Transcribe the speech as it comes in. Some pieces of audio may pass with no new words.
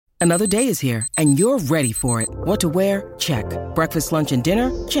Another day is here, and you're ready for it. What to wear? Check. Breakfast, lunch, and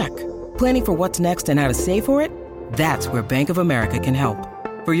dinner? Check. Planning for what's next and how to save for it? That's where Bank of America can help.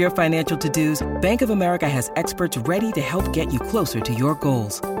 For your financial to-dos, Bank of America has experts ready to help get you closer to your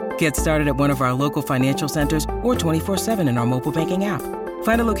goals. Get started at one of our local financial centers or 24/7 in our mobile banking app.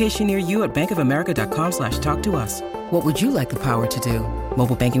 Find a location near you at bankofamerica.com/talktous. What would you like the power to do?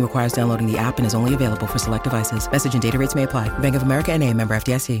 Mobile banking requires downloading the app and is only available for select devices. Message and data rates may apply. Bank of America N.A., member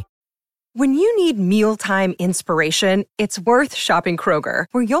FDIC. When you need mealtime inspiration, it's worth shopping Kroger,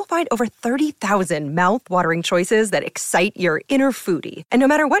 where you'll find over 30,000 mouth-watering choices that excite your inner foodie. And no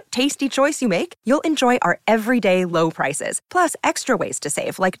matter what tasty choice you make, you'll enjoy our everyday low prices, plus extra ways to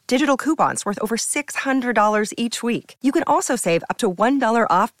save, like digital coupons worth over $600 each week. You can also save up to $1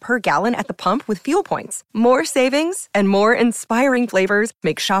 off per gallon at the pump with fuel points. More savings and more inspiring flavors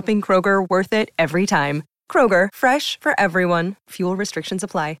make shopping Kroger worth it every time. Kroger, fresh for everyone. Fuel restrictions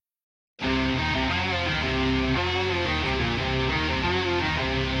apply.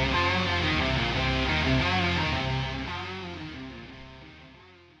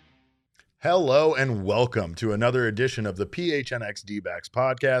 Hello and welcome to another edition of the PHNX D-backs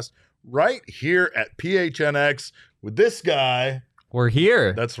podcast right here at PHNX with this guy. We're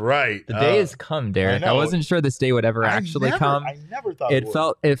here. That's right. The day has come, Derek. I wasn't sure this day would ever actually come. I never thought it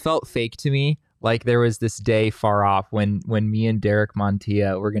would. It felt fake to me. Like there was this day far off when me and Derek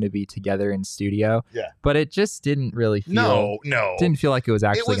Montilla were going to be together in studio. Yeah. But it just didn't really feel. No. Didn't feel like it was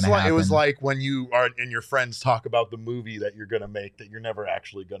actually going to happen. It was like when you are and your friends talk about the movie that you're going to make that you're never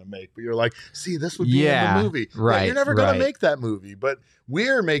actually going to make, but you're like, see, this would be in the movie. Right. Yeah, you're never going to make that movie, but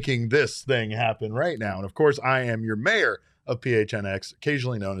we're making this thing happen right now. And of course, I am your mayor of PHNX,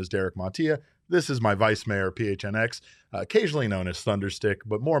 occasionally known as Derek Montilla. This is my vice mayor of PHNX, occasionally known as Thunderstick,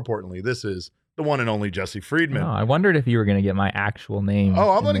 but more importantly, this is the one and only Jesse Friedman. Oh, I wondered if you were going to get my actual name. Oh,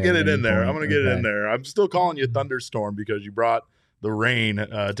 I'm going to get it in there. I'm going to get it in there. I'm still calling you Thunderstorm because you brought the rain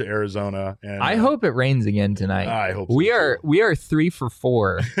to Arizona. And I hope it rains again tonight. I hope so we too. are 3 for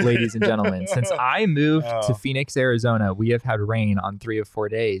 4, ladies and gentlemen. Since I moved to Phoenix, Arizona, we have had rain on 3 of 4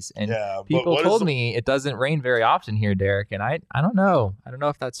 days. And people told me it doesn't rain very often here, Derek. And I don't know. I don't know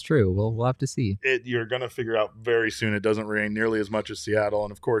if that's true. We'll have to see. You're going to figure out very soon it doesn't rain nearly as much as Seattle.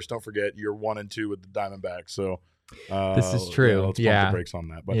 And of course, don't forget you're 1-2 with the Diamondbacks. So this is true. Let's pump the brakes on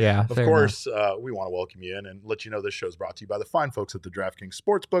that. But of course, we want to welcome you in and let you know this show is brought to you by the fine folks at the DraftKings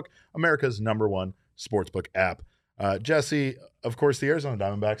Sportsbook, America's #1 sportsbook app. Jesse, of course, the Arizona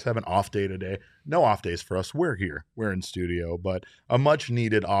Diamondbacks have an off day today. No off days for us. We're here. We're in studio, but a much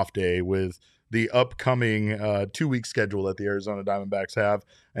needed off day with the upcoming 2-week schedule that the Arizona Diamondbacks have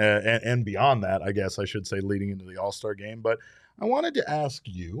and beyond that, I guess I should say, leading into the All-Star game. But I wanted to ask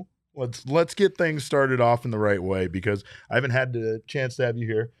you, Let's get things started off in the right way because I haven't had the chance to have you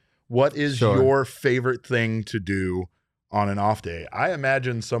here. What is your favorite thing to do on an off day? I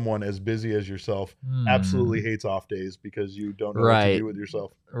imagine someone as busy as yourself absolutely hates off days because you don't know what to do with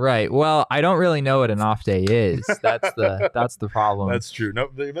yourself. Right. Well, I don't really know what an off day is. That's the problem. That's true. No,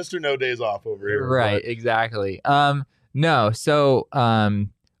 Mr. No Days Off over here. Right. Exactly. No. So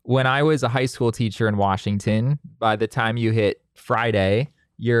when I was a high school teacher in Washington, by the time you hit Friday,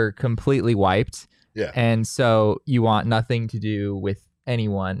 you're completely wiped. Yeah. And so you want nothing to do with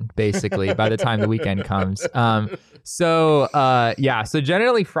anyone, basically, by the time the weekend comes. So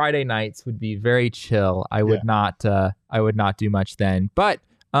generally Friday nights would be very chill. I would not do much then. But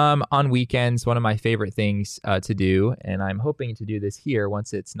on weekends, one of my favorite things to do, and I'm hoping to do this here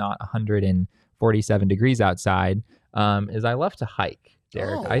once it's not 147 degrees outside, is I love to hike.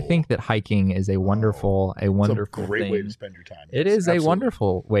 Derek, I think that hiking is a wonderful it's a great thing. way to spend your time. It is absolutely a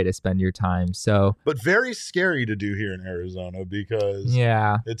wonderful way to spend your time. So, but very scary to do here in Arizona because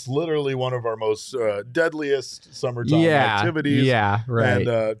it's literally one of our most deadliest summertime activities. Yeah, right.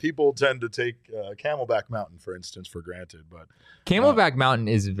 And people tend to take Camelback Mountain, for instance, for granted. But Camelback Mountain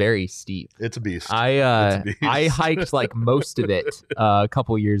is very steep. It's a beast. I hiked like most of it a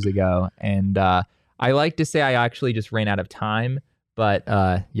couple years ago, and I like to say I actually just ran out of time. But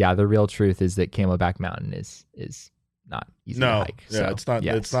the real truth is that Camelback Mountain is not easy to hike. Yeah, so, it's not.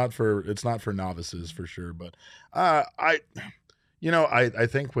 Yes. It's not for novices for sure. But I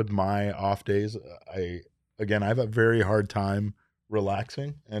think with my off days, I have a very hard time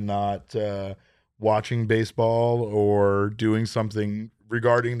relaxing and not watching baseball or doing something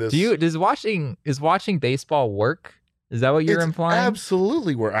regarding this. Is watching baseball work? Is that what you're implying?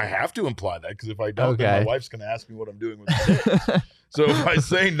 Absolutely. Where I have to imply that because if I don't, then my wife's going to ask me what I'm doing with the kids. So if I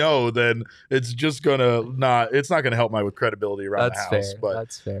say no, then it's just it's not going to help my credibility around the house. Fair.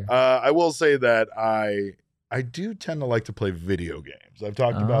 That's fair. I will say that I I do tend to like to play video games. I've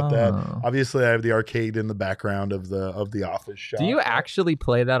talked about that. Obviously, I have the arcade in the background of the office shop. Do you actually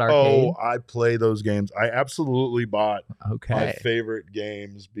play that arcade? Oh, I play those games. I absolutely bought my favorite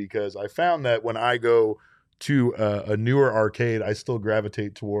games because I found that when I go to a newer arcade, I still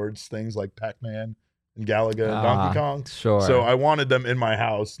gravitate towards things like Pac-Man and Galaga and Donkey Kong. Sure. So I wanted them in my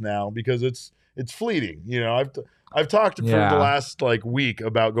house now because it's fleeting. You know, I've talked for the last week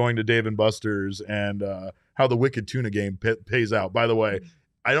about going to Dave & Buster's and how the Wicked Tuna game pays out. By the way,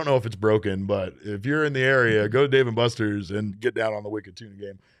 I don't know if it's broken, but if you're in the area, go to Dave & Buster's and get down on the Wicked Tuna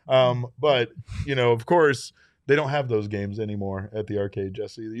game. But, you know, of course, they don't have those games anymore at the arcade,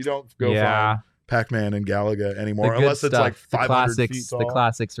 Jesse. You don't go find Pac-Man and Galaga anymore, unless it's like 500 feet tall. The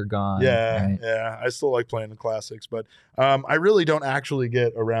classics are gone. Yeah, right? Yeah. I still like playing the classics, but I really don't actually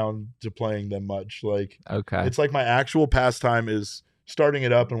get around to playing them much. It's like my actual pastime is starting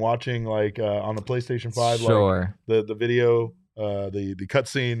it up and watching on the PlayStation 5, the video, the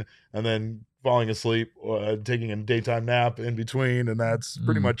cutscene, and then falling asleep, taking a daytime nap in between, and that's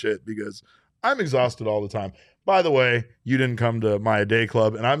pretty much it because I'm exhausted all the time. By the way, you didn't come to my day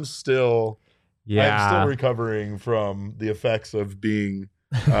club, and I'm still recovering from the effects of being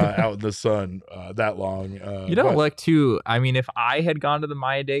out in the sun that long. You don't look too. I mean, if I had gone to the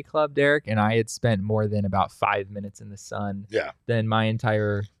Maya Day Club, Derek, and I had spent more than about 5 minutes in the sun, then my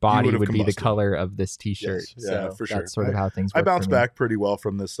entire body would be the color of this T-shirt. Yes. Yeah, so for sure. That's sort of how things work. I bounced back pretty well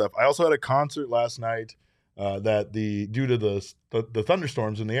from this stuff. I also had a concert last night that due to the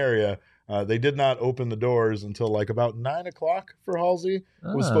thunderstorms in the area. They did not open the doors until about 9 o'clock for Halsey.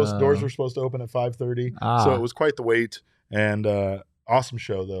 Doors were supposed to open at 5:30, so it was quite the wait. And awesome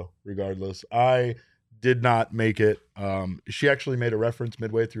show though. Regardless, I did not make it. She actually made a reference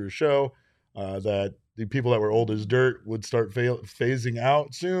midway through her show that the people that were old as dirt would start phasing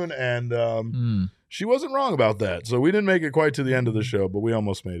out soon, and she wasn't wrong about that. So we didn't make it quite to the end of the show, but we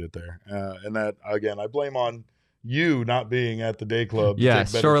almost made it there. And that again, I blame on you not being at the day club. Yeah,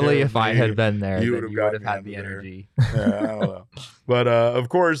 surely if I had been there, you would have had the energy. Yeah, I don't know. But of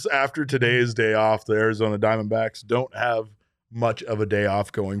course, after today's day off, the Arizona Diamondbacks don't have much of a day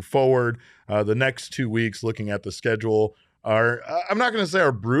off going forward. The next 2 weeks, looking at the schedule, are I'm not going to say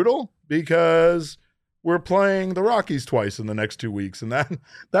are brutal because we're playing the Rockies twice in the next 2 weeks, and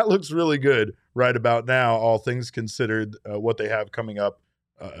that looks really good right about now, all things considered, what they have coming up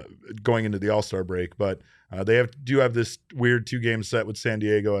going into the All-Star break. But they do have this weird 2-game set with San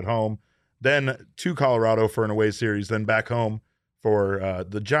Diego at home, then to Colorado for an away series, then back home for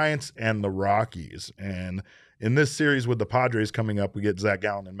the Giants and the Rockies. And in this series with the Padres coming up, we get Zach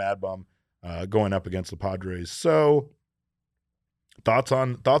Gallen and Mad Bum going up against the Padres. So thoughts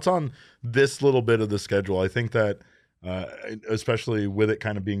on this little bit of the schedule? I think that especially with it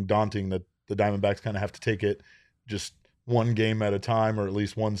kind of being daunting, that the Diamondbacks kind of have to take it just one game at a time, or at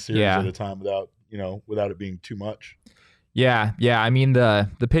least one series at a time without it being too much. Yeah. I mean,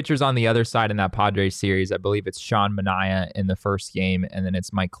 the pitchers on the other side in that Padres series, I believe it's Sean Manaea in the first game, and then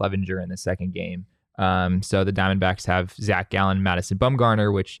it's Mike Clevenger in the second game. So the Diamondbacks have Zach Gallen, Madison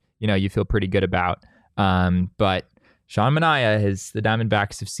Bumgarner, which, you feel pretty good about. But Sean Manaea, the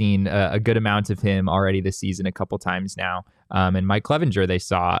Diamondbacks have seen a good amount of him already this season a couple times now. And Mike Clevenger they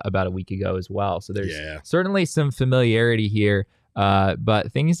saw about a week ago as well. So there's certainly some familiarity here.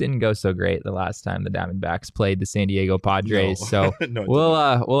 But things didn't go so great the last time the Diamondbacks played the San Diego Padres. No. So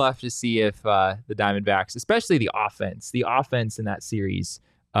we'll have to see if the Diamondbacks, especially the offense in that series,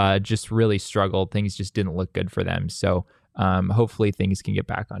 just really struggled. Things just didn't look good for them. So hopefully things can get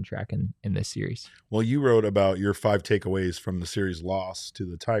back on track in this series. Well, you wrote about your 5 takeaways from the series loss to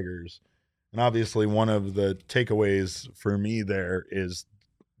the Tigers. And obviously one of the takeaways for me there is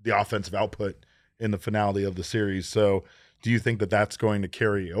the offensive output in the finale of the series. So do you think that that's going to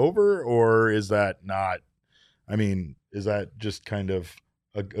carry over, or is that not? I mean, is that just kind of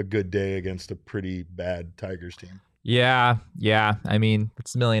a good day against a pretty bad Tigers team? Yeah. I mean,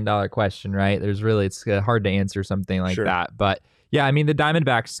 it's $1 million question, right? It's hard to answer something like that. But yeah, I mean, the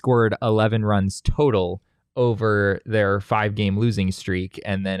Diamondbacks scored 11 runs total over their 5-game losing streak.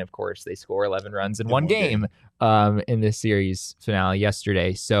 And then, of course, they score 11 runs in one game in this series finale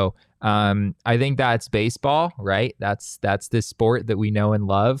yesterday. So I think that's baseball, right? That's this sport that we know and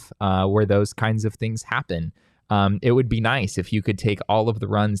love, where those kinds of things happen. It would be nice if you could take all of the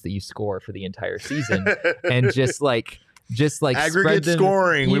runs that you score for the entire season and just aggregate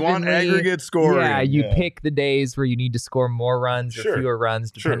scoring. Evenly. We want aggregate scoring. Yeah, you pick the days where you need to score more runs or fewer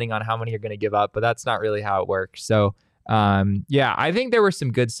runs, depending on how many you're going to give up. But that's not really how it works. So, I think there were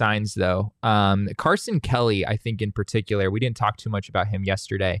some good signs, though. Carson Kelly, I think in particular, we didn't talk too much about him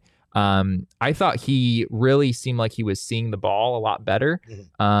yesterday. I thought he really seemed like he was seeing the ball a lot better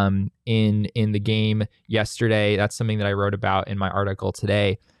in the game yesterday. That's something that I wrote about in my article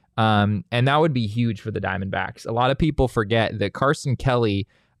today. And that would be huge for the Diamondbacks. A lot of people forget that Carson Kelly,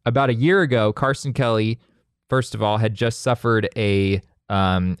 about a year ago, first of all, had just suffered a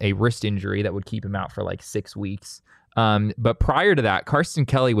wrist injury that would keep him out for like 6 weeks. But prior to that, Carson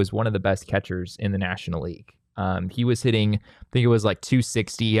Kelly was one of the best catchers in the National League. He was hitting, I think it was like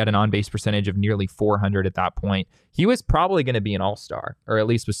 260. He had an on-base percentage of nearly 400 at that point. He was probably going to be an all-star, or at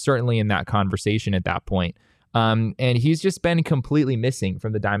least was certainly in that conversation at that point. And he's just been completely missing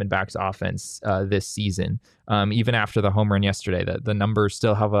from the Diamondbacks offense this season. Even after the home run yesterday, the numbers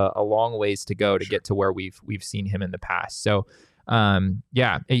still have a long ways to go to get to where we've seen him in the past. So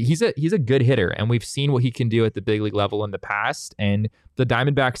he's a good hitter, and we've seen what he can do at the big league level in the past. And the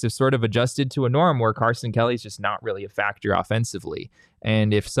Diamondbacks have sort of adjusted to a norm where Carson Kelly's just not really a factor offensively.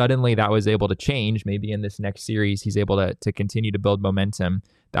 And if suddenly that was able to change, maybe in this next series, he's able to continue to build momentum,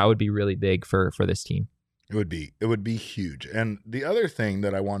 that would be really big for this team. It would be huge. And the other thing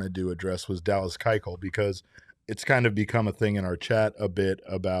that I wanted to address was Dallas Keuchel, because it's kind of become a thing in our chat a bit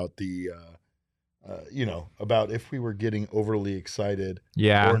about the about if we were getting overly excited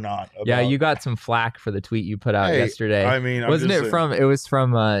or not. You got some flack for the tweet you put out yesterday. I mean, it was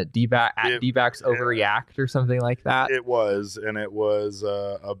from D-Backs Overreact or something like that? It was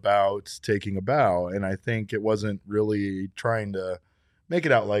about taking a bow. And I think it wasn't really trying to make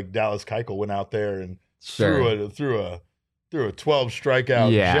it out like Dallas Keuchel went out there and threw a 12 strikeout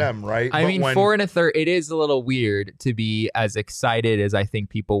gem, right? I mean, 4 1/3, it is a little weird to be as excited as I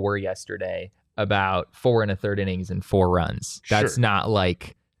think people were yesterday about 4 1/3 innings and 4 runs. That's not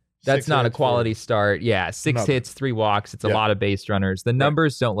like, that's not a quality start. Yeah, 6 hits, 3 walks. It's a lot of base runners. The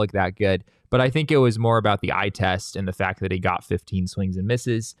numbers don't look that good, but I think it was more about the eye test and the fact that he got 15 swings and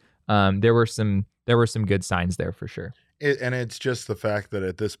misses. There were some good signs there for sure. And it's just the fact that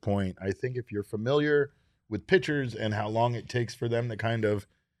at this point, I think if you're familiar with pitchers and how long it takes for them to kind of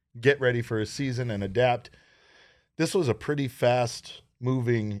get ready for a season and adapt, this was a pretty fast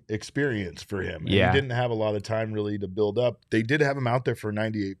moving experience for him. And he didn't have a lot of time really to build up. They did have him out there for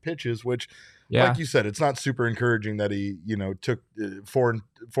 98 pitches, which, like you said, it's not super encouraging that he, took 4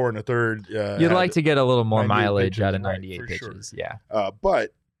 1/3. You'd like to get a little more mileage out of 98 pitches. Sure. Yeah.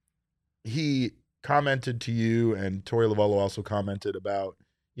 But he commented to you, and Torey Lovullo also commented about,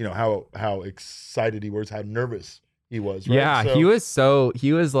 how excited he was, how nervous he was. Right? Yeah, he was so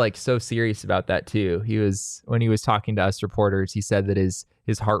serious about that too. When he was talking to us reporters, he said that his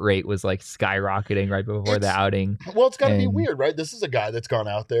heart rate was like skyrocketing right before the outing. Well, it's got to be weird, right? This is a guy that's gone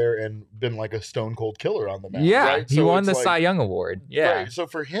out there and been like a stone cold killer on the mound. Yeah, right? He won the Cy Young Award. Yeah. Right. So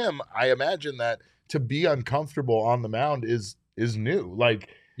for him, I imagine that to be uncomfortable on the mound is new. Like,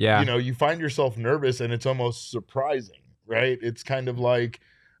 you find yourself nervous and it's almost surprising, right? It's kind of like,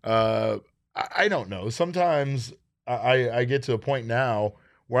 I don't know. Sometimes I get to a point now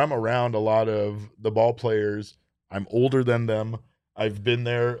where I'm around a lot of the ball players. I'm older than them. I've been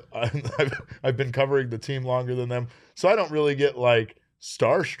there. I've been covering the team longer than them. So I don't really get like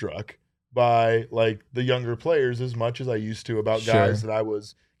starstruck by like the younger players as much as I used to about guys that I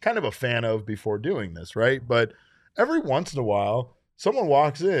was kind of a fan of before doing this, right? But every once in a while, someone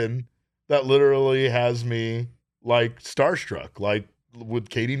walks in that literally has me like starstruck, like with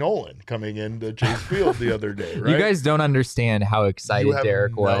Katie Nolan coming into Chase Field the other day, right? You guys don't understand how excited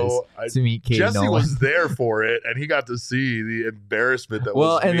Derek was to meet Katie Nolan. Jesse was there for it, and he got to see the embarrassment that was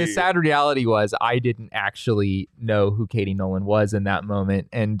Well, and the sad reality was I didn't actually know who Katie Nolan was in that moment,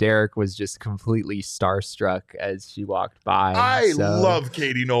 and Derek was just completely starstruck as she walked by. I love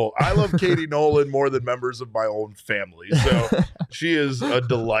Katie Nolan. I love Katie Nolan more than members of my own family. So she is a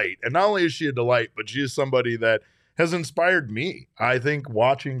delight. And not only is she a delight, but she is somebody that has inspired me. I think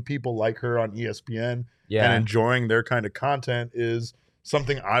watching people like her on ESPN and enjoying their kind of content is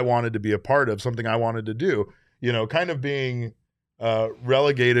something I wanted to be a part of, something I wanted to do. Kind of being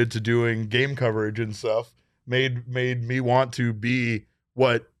relegated to doing game coverage and stuff made me want to be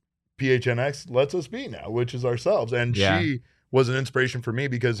what PHNX lets us be now, which is ourselves. And she was an inspiration for me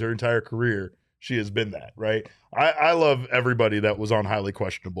because her entire career she has been that, right? I love everybody that was on Highly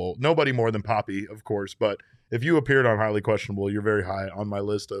Questionable. Nobody more than Poppy, of course, but if you appeared on Highly Questionable, you're very high on my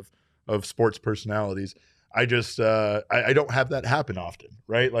list of sports personalities. I just I don't have that happen often,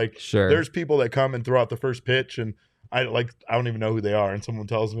 right? Like there's people that come and throw out the first pitch and I don't even know who they are, and someone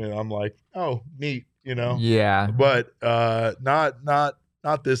tells me and I'm like, oh, neat, Yeah. But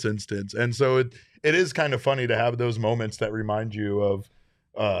not this instance. And so it is kind of funny to have those moments that remind you of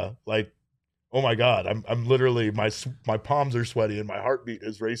like oh my God, I'm literally, my palms are sweaty and my heartbeat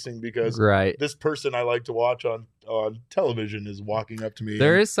is racing because this person I like to watch on television is walking up to me.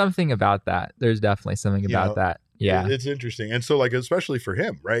 There is something about that. There's definitely something about that. Yeah. It's interesting. And so like, especially for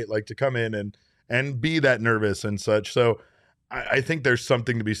him, right? Like to come in and be that nervous and such. So I think there's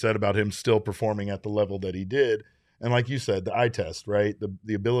something to be said about him still performing at the level that he did. And like you said, the eye test, right?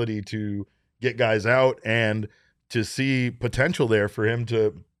 The ability to get guys out and to see potential there for him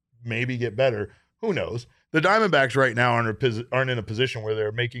to maybe get better. Who knows? The Diamondbacks right now aren't in a position where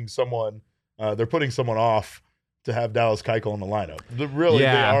they're making someone, they're putting someone off to have Dallas Keuchel in the lineup. They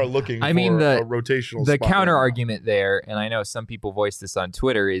are looking for a rotational The spot counter argument there, and I know some people voiced this on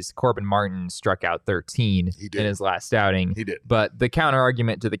Twitter, is Corbin Martin struck out 13 in his last outing. He did. But the counter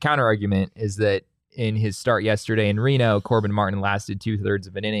argument to the counter argument is that in his start yesterday in Reno, Corbin Martin lasted 2/3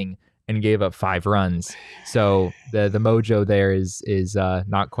 of an inning and gave up 5 runs. So the mojo there is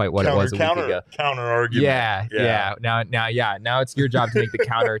not quite what it was a week ago. Counter argument. Yeah. Now it's your job to make the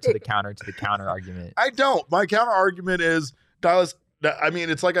counter to the counter to the counter argument. I don't. My counter argument is Dallas. I mean,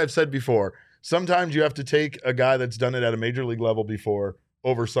 it's like I've said before. Sometimes you have to take a guy that's done it at a major league level before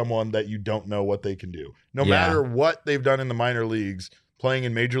over someone that you don't know what they can do. No matter what they've done in the minor leagues, playing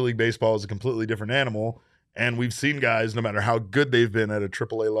in Major League Baseball is a completely different animal. And we've seen guys, no matter how good they've been at a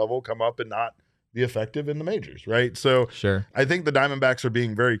AAA level, come up and not be effective in the majors, right? So I think the Diamondbacks are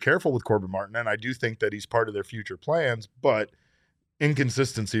being very careful with Corbin Martin, and I do think that he's part of their future plans, but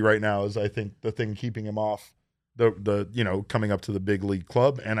inconsistency right now is, I think, the thing keeping him off the coming up to the big league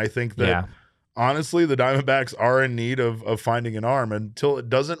club. And I think that honestly, the Diamondbacks are in need of finding an arm until it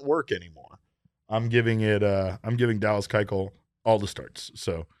doesn't work anymore. I'm giving Dallas Keuchel all the starts.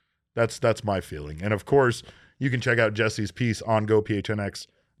 So that's my feeling. And of course, you can check out Jesse's piece on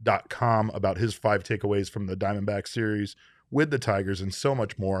GoPHNX.com about his 5 takeaways from the Diamondback series with the Tigers and so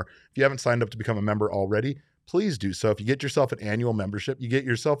much more. If you haven't signed up to become a member already, please do so. If you get yourself an annual membership, you get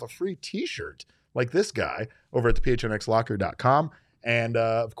yourself a free t-shirt like this guy over at the PHNXlocker.com. And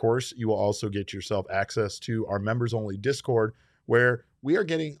of course, you will also get yourself access to our members-only Discord, where we are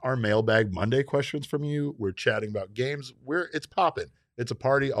getting our Mailbag Monday questions from you. We're chatting about games. It's popping. It's a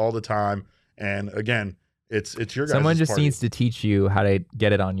party all the time. And again, it's your guys' Someone just party. needs to teach you how to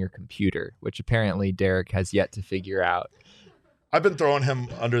get it on your computer, which apparently Derek has yet to figure out. I've been throwing him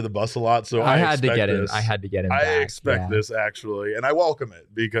under the bus a lot, so I had to get him. I had to get him. I expect this actually, and I welcome it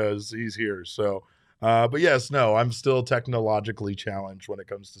because he's here. So, but yes, no, I'm still technologically challenged when it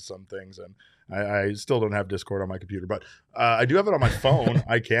comes to some things, and I still don't have Discord on my computer, but I do have it on my phone.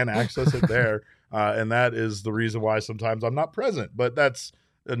 I can access it there, and that is the reason why sometimes I'm not present. But that's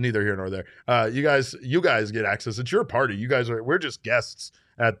neither here nor there. You guys get access. It's your party. We're just guests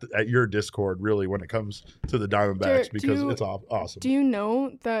at your Discord, really, when it comes to the Diamondbacks, because it's awesome. Do you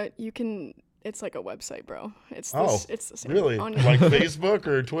know that you can? It's like a website, bro. It's the same. Really? Like Facebook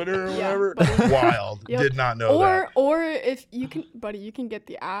or Twitter or whatever? Wild. Yep. Did not know that. Or if you can, buddy, you can get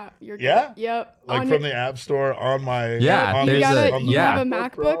the app. Yep. Like from the App Store on my you have a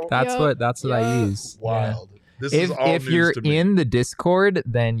MacBook. That's what I use. Wild. Yeah. If you're in the Discord,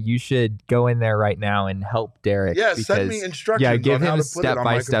 then you should go in there right now and help Derek. Yeah, send me instructions. Yeah, give him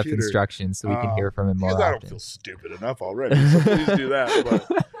step-by-step instructions so we can hear from him more often. I don't feel stupid enough already, so please do that.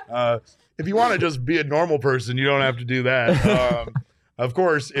 But if you want to just be a normal person, you don't have to do that. Of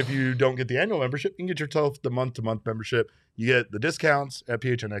course, if you don't get the annual membership, you can get yourself the month-to-month membership. You get the discounts at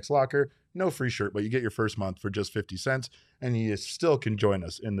PHNX Locker. No free shirt, but you get your first month for just 50 cents, and you still can join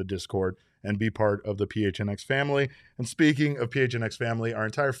us in the Discord and be part of the PHNX family. And speaking of PHNX family, our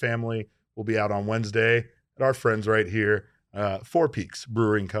entire family will be out on Wednesday at our friends right here, Four Peaks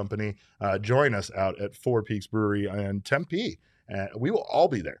Brewing Company. Join us out at Four Peaks Brewery in Tempe. We will all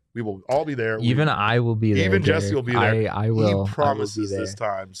be there. We will all be there. Even I will be there. Even Jesse will be there. I will. He promises this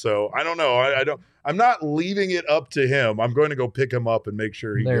time. So I don't know. I'm not leaving it up to him. I'm going to go pick him up and make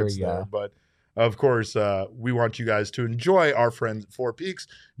sure he gets there. But of course, we want you guys to enjoy our friends at Four Peaks.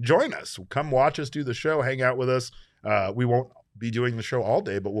 Join us. Come watch us do the show. Hang out with us. We won't be doing the show all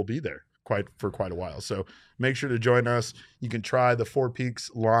day, but we'll be there for quite a while. So make sure to join us. You can try the Four Peaks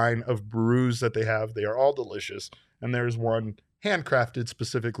line of brews that they have. They are all delicious. And there's one handcrafted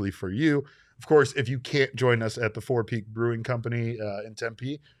specifically for you. Of course, if you can't join us at the Four Peak Brewing Company in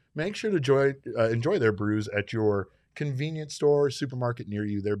Tempe, make sure to enjoy their brews at your convenience store, supermarket near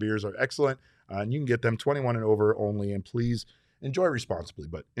you. Their beers are excellent, and you can get them 21 and over only. And please enjoy responsibly,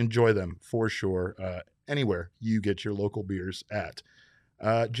 but enjoy them for sure anywhere you get your local beers at.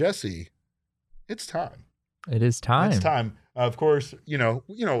 Jesse, it's time. It is time. It's time. Of course, you know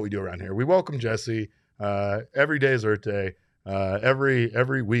what we do around here. We welcome Jesse. Every day is Earth Day.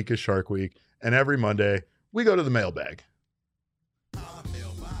 Every week is Shark Week, And every Monday, we go to the mailbag.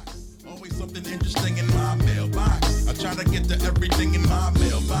 Always something interesting in my mailbox. I try to get to everything in my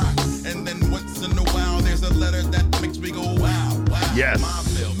mailbox. And then once in a while, there's a letter that makes me go, wow, wow.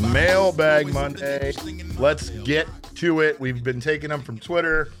 Yes, Mailbag Monday. Let's get to it. We've been taking them from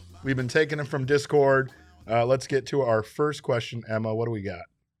Twitter. We've been taking them from Discord. Let's get to our first question. Emma, what do we got?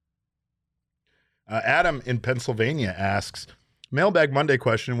 Adam in Pennsylvania asks, Mailbag Monday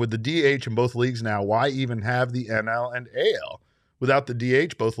question, with the DH in both leagues now, why even have the NL and AL? Without the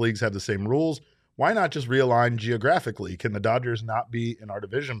DH, both leagues have the same rules. Why not just realign geographically? Can the Dodgers not be in our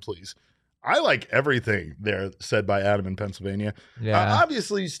division, please? I like everything there said by Adam in Pennsylvania. Yeah.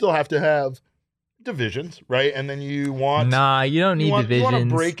 Obviously, you still have to have divisions, right? And then you want... you don't need divisions. You want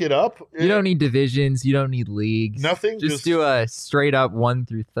to break it up. You don't need divisions. You don't need leagues. Nothing? Just do a straight up 1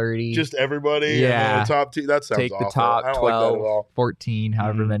 through 30. Just everybody? Yeah. And the top two? That sounds Take awful. the top 12, like 14,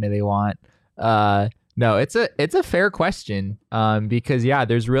 however many they want. No, it's a fair question because, yeah,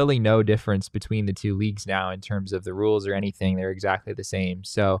 there's really no difference between the two leagues now in terms of the rules or anything. They're exactly the same.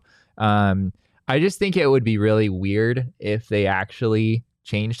 So I just think it would be really weird if they actually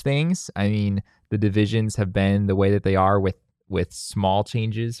changed things. I mean, the divisions have been the way that they are with small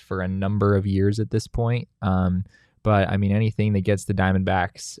changes for a number of years at this point. But, I mean, anything that gets the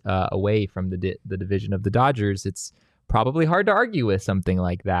Diamondbacks away from the division of the Dodgers, it's probably hard to argue with something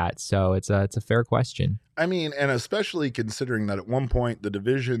like that. So it's a fair question. I mean, and especially considering that at one point the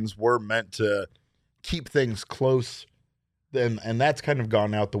divisions were meant to keep things close, and that's kind of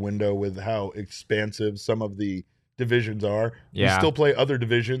gone out the window with how expansive some of the divisions are. Yeah. We still play other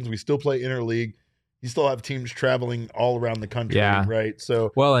divisions. We still play interleague. You still have teams traveling all around the country, right?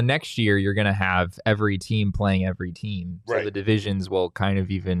 So, well, and next year you're going to have every team playing every team. So right. The divisions will kind of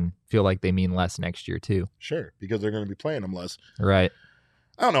even feel like they mean less next year too. Sure, because they're going to be playing them less. Right.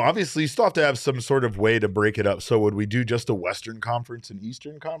 I don't know. Obviously, you still have to have some sort of way to break it up. So would we do just a Western Conference and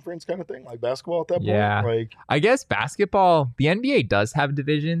Eastern Conference kind of thing, like basketball at that point? Yeah. Like, I guess basketball, the NBA does have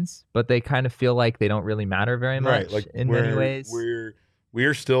divisions, but they kind of feel like they don't really matter very much in many ways.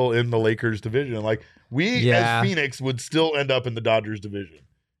 We're still in the Lakers division. Like, we as Phoenix would still end up in the Dodgers division.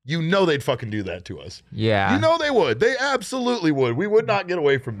 You know they'd fucking do that to us. Yeah. You know they would. They absolutely would. We would not get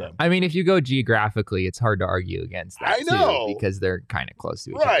away from them. I mean, if you go geographically, it's hard to argue against that. I know. Too, because they're kind of close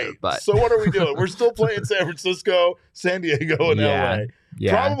to each right. other. But so what are we doing? We're still playing San Francisco, San Diego, and LA.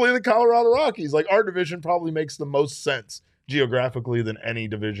 Yeah. Probably the Colorado Rockies. Like, our division probably makes the most sense geographically than any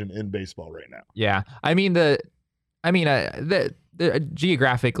division in baseball right now. Yeah. I mean, the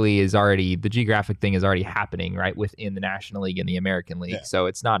geographically is already, the geographic thing is already happening right within the National League and the American League. Yeah. So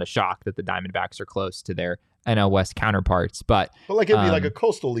it's not a shock that the Diamondbacks are close to their NL West counterparts. But like it'd be like a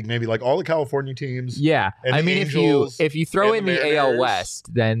coastal league, maybe like all the California teams. Yeah. I mean, Angels if you throw in the AL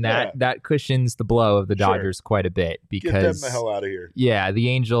West, then that cushions the blow of the Dodgers quite a bit because get them the hell out of here. Yeah, the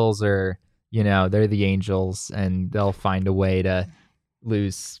Angels are, they're the Angels and they'll find a way to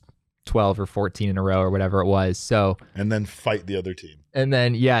lose 12 or 14 in a row or whatever it was. So and then fight the other team. And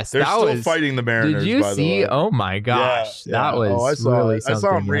then they're still fighting the Mariners. Did you by see? The way. Oh my gosh, that was really something. I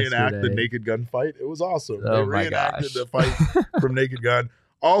saw him reenact yesterday. the Naked Gun fight. It was awesome. Oh they my reenacted gosh. the fight from Naked Gun.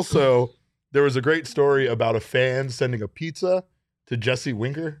 Also, there was a great story about a fan sending a pizza to Jesse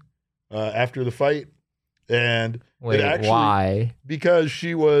Winker after the fight. And why? Because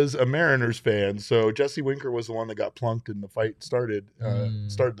she was a Mariners fan. So Jesse Winker was the one that got plunked and the fight started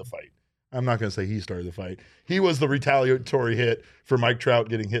the fight. I'm not going to say he started the fight. He was the retaliatory hit for Mike Trout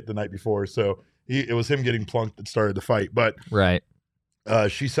getting hit the night before. So it was him getting plunked that started the fight. But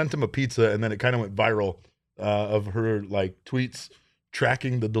she sent him a pizza, and then it kind of went viral of her like tweets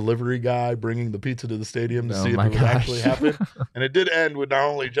tracking the delivery guy bringing the pizza to the stadium to see if it would actually happen. And it did end with not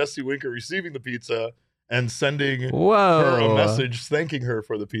only Jesse Winker receiving the pizza and sending her a message thanking her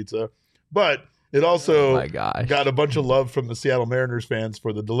for the pizza, but it also got a bunch of love from the Seattle Mariners fans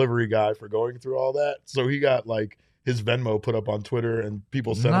for the delivery guy for going through all that. So he got like his Venmo put up on Twitter and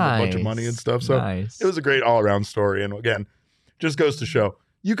people sent him a bunch of money and stuff. So it was a great all around story. And again, just goes to show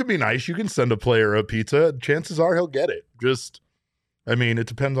you can be nice. You can send a player a pizza. Chances are he'll get it. It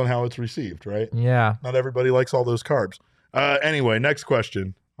depends on how it's received, right? Yeah. Not everybody likes all those carbs. Anyway, next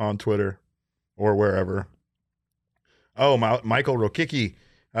question on Twitter or wherever. Oh, Michael Rokicki.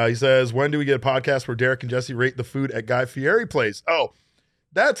 He says, when do we get a podcast where Derek and Jesse rate the food at Guy Fieri Place? Oh,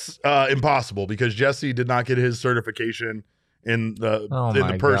 that's impossible because Jesse did not get his certification in the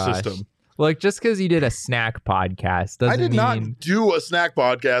PER system. Like, just because you did a snack podcast doesn't mean... I did not do a snack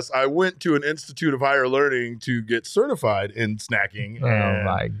podcast. I went to an Institute of Higher Learning to get certified in snacking. Oh,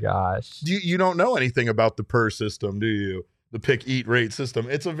 my gosh. You don't know anything about the PER system, do you? the pick, eat, rate system.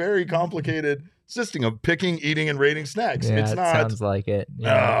 It's a very complicated system of picking, eating, and rating snacks. Yeah, it's not. Sounds like it.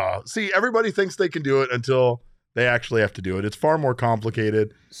 Yeah. See, everybody thinks they can do it until they actually have to do it. It's far more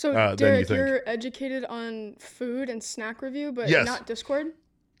complicated. So, than Derek, you think. you're educated on food and snack review, but Yes. not Discord?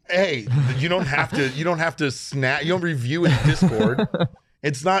 Hey, you don't have to snack. You don't review in Discord.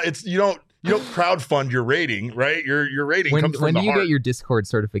 You don't crowdfund your rating, right? Your rating comes from when the do you heart. get your Discord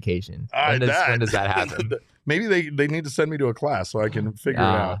certification? When does that happen? Maybe they need to send me to a class so I can figure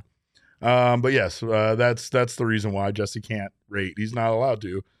it out. But yes, that's the reason why Jesse can't rate. He's not allowed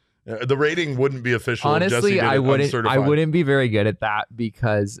to. The rating wouldn't be official. Honestly, I wouldn't be very good at that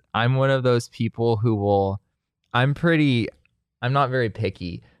because I'm one of those people who I'm not very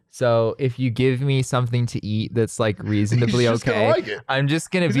picky. So if you give me something to eat that's like reasonably okay, I'm just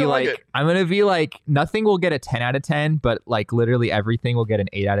going to be like, nothing will get a 10 out of 10, but like literally everything will get an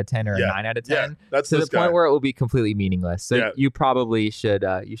 8 out of 10 or a 9 out of 10 that's to the point where it will be completely meaningless. So you probably should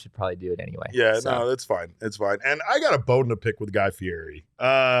probably do it anyway. Yeah, no, that's fine. It's fine. And I got a bone to pick with Guy Fieri.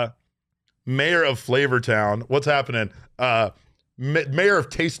 Mayor of Flavortown. What's happening? Mayor of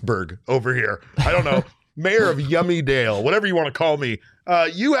Tasteburg over here. I don't know. Mayor of Yummydale, whatever you want to call me.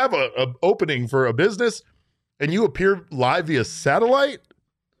 You have a opening for a business and you appear live via satellite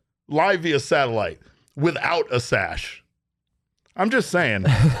without a sash. I'm just saying.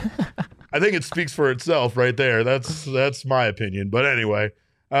 I think it speaks for itself right there. That's my opinion. But anyway,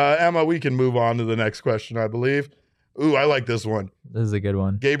 Emma, we can move on to the next question, I believe. Ooh, I like this one. This is a good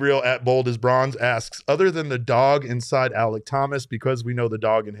one. Gabriel at Bold as Bronze asks, other than the dog inside Alec Thomas, because we know the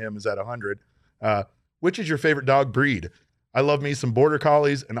dog in him is at 100, which is your favorite dog breed? I love me some Border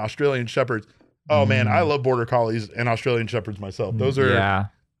Collies and Australian Shepherds. Oh, man, I love Border Collies and Australian Shepherds myself. Those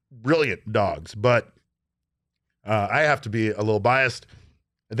are brilliant dogs. But I have to be a little biased.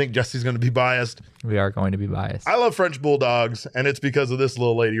 I think Jesse's going to be biased. We are going to be biased. I love French Bulldogs, and it's because of this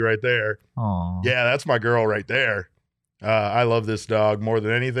little lady right there. Aww. Yeah, that's my girl right there. I love this dog more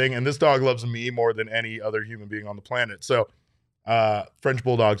than anything, and this dog loves me more than any other human being on the planet. So French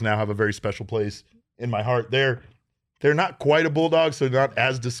Bulldogs now have a very special place in my heart. They're not quite a bulldog, so they're not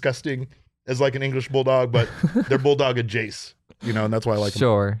as disgusting as like an English bulldog, but they're bulldog adjacent, and that's why I like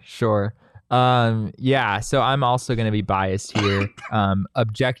them. Sure. Yeah, so I'm also going to be biased here.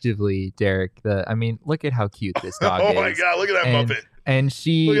 Objectively, Derek, look at how cute this dog is. Oh my God, look at that Muppet. And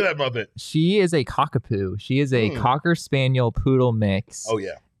look at that Muppet. She is a cockapoo. She is a Cocker Spaniel Poodle mix. Oh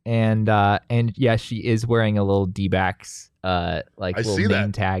yeah. And yeah, she is wearing a little D-backs little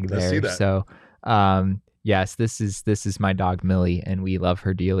name tag there. I see that. So yes, this is my dog Millie, and we love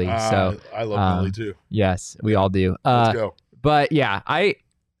her dearly. So I love Millie too. Yes, we all do. Let's go. But yeah,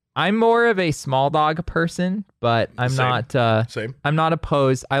 I'm more of a small dog person, but I'm not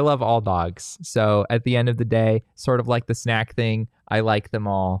opposed. I love all dogs. So at the end of the day, sort of like the snack thing, I like them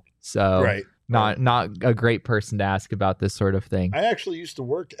all. So not a great person to ask about this sort of thing. I actually used to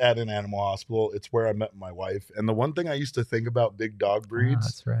work at an animal hospital. It's where I met my wife. And the one thing I used to think about big dog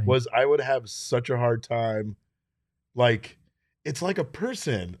breeds was I would have such a hard time. Like, it's like a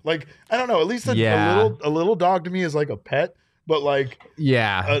person. Like, I don't know, at least a little dog to me is like a pet. But like,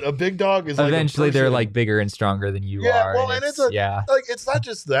 a big dog is eventually like they're like bigger and stronger than you are. Well, and it's like, it's not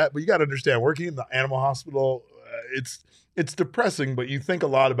just that, but you got to understand, working in the animal hospital, it's depressing, but you think a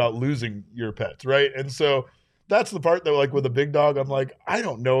lot about losing your pets, right? And so that's the part that, like, with a big dog, I'm like, I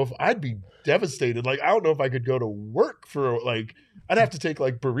don't know if I'd be devastated. Like, I don't know if I could go to work for, like, I'd have to take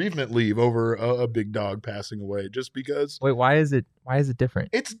like bereavement leave over a big dog passing away, just because. Wait, why is it different?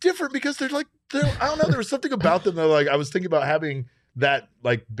 It's different because I don't know, there was something about them that, like, I was thinking about having that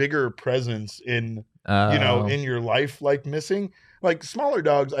like bigger presence in in your life, like missing. Like, smaller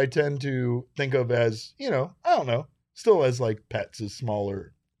dogs I tend to think of as, I don't know, still as like pets, as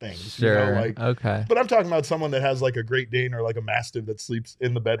smaller things. Sure. Okay. But I'm talking about someone that has like a Great Dane or like a Mastiff that sleeps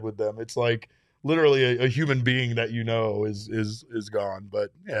in the bed with them. It's like literally a human being that is gone.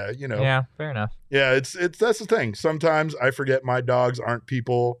 But yeah, Yeah, fair enough. Yeah, it's that's the thing. Sometimes I forget my dogs aren't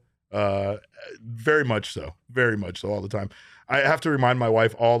people. Very much so all the time. I have to remind my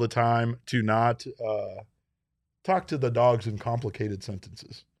wife all the time to not talk to the dogs in complicated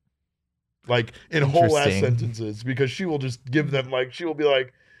sentences, like in whole ass sentences, because she will just give them, like, she'll be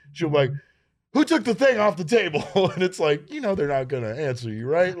like, who took the thing off the table? And it's like, they're not going to answer you,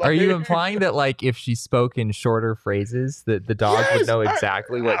 right? Like, are you implying that, like, if she spoke in shorter phrases, that the dog would know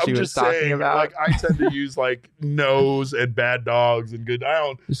exactly what she was talking about? Like, I tend to use like no's and bad dogs and good.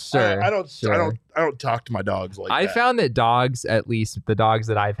 I don't talk to my dogs like that. I found that dogs, at least the dogs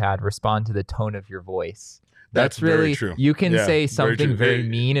that I've had, respond to the tone of your voice. That's really very true. You can say very something very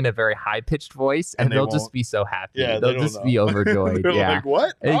mean in a very high-pitched voice, and they'll just be so happy. Yeah, they'll just be overjoyed. They're yeah, like,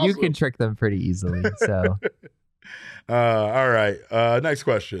 what? And Awesome. you can trick them pretty easily. So, all right. Next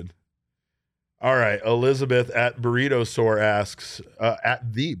question. All right, Elizabeth at Burritosaur asks,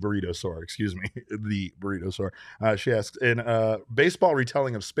 at the Burritosaur, excuse me, the Burritosaur. She asks, in baseball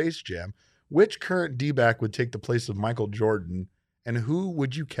retelling of Space Jam, which current D-back would take the place of Michael Jordan, and who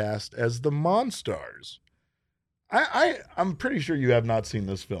would you cast as the Monstars? I'm pretty sure you have not seen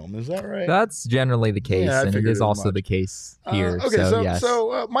this film. Is that right? that's generally the case, Yeah, I and it figured is as also much. the case here. Okay, yes.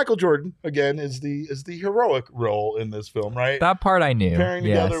 so Michael Jordan again is the heroic role in this film, right? That part I knew. Pairing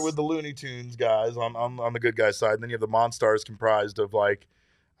together yes. with the Looney Tunes guys on the good guy side, and then you have the Monstars comprised of like,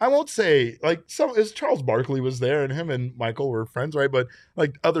 I won't say like Charles Barkley was there, and him and Michael were friends, right? But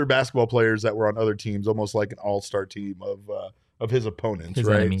like other basketball players that were on other teams, almost like an all-star team of his opponents, his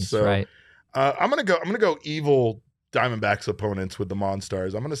right? enemies, so right? I'm gonna go evil Diamondbacks opponents with the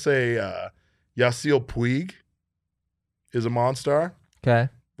Monstars. I'm gonna say Yasiel Puig is a Monstar. Okay.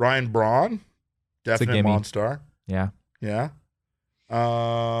 Ryan Braun, definite gimme. Monstar. Yeah. Yeah.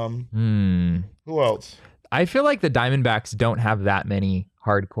 Hmm. Who else? I feel like the Diamondbacks don't have that many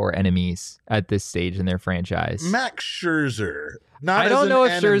hardcore enemies at this stage in their franchise. Max Scherzer. Not I don't as know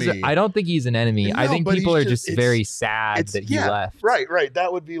an if Scherzer. enemy. I don't think he's an enemy. I No, think but people he's are just it's- very sad that he left. Right.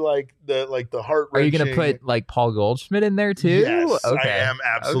 That would be like the heart. Are you gonna put like Paul Goldschmidt in there too? Yes, Okay. I am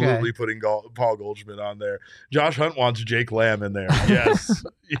absolutely putting Paul Goldschmidt on there. Josh Hunt wants Jake Lamb in there. Yes.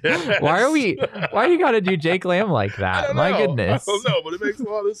 Yes. Why you got to do Jake Lamb like I that? don't My know. goodness. I don't know, but it makes a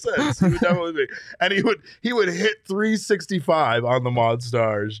lot of sense. He would definitely be, and he would hit 365 on the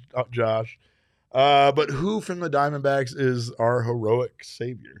Monstars, Josh. But who from the Diamondbacks is our heroic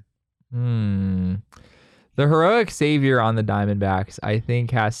savior? The heroic savior on the Diamondbacks, I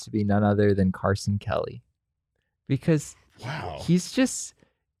think, has to be none other than Carson Kelly, because Wow. he's just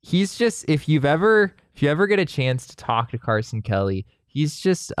if you ever get a chance to talk to Carson Kelly, he's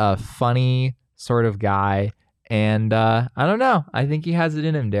just a funny sort of guy. And I don't know. I think he has it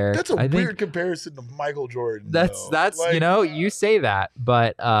in him, Derek. That's a I think weird comparison to Michael Jordan. That's though. Like, you say that,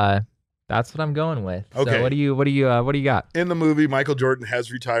 but that's what I'm going with. Okay. So what do you got? in the movie, Michael Jordan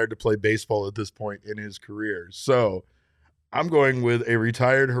has retired to play baseball at this point in his career. So I'm going with a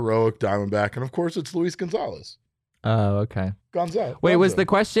retired heroic Diamondback, and of course, it's Luis Gonzalez. Oh, okay. Wait, Was the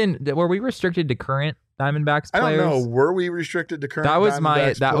question, were we restricted to current Diamondbacks I players? don't know. Were we restricted to current? That was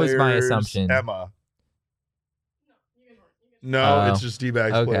Diamondbacks was my players? assumption. Emma. No, it's just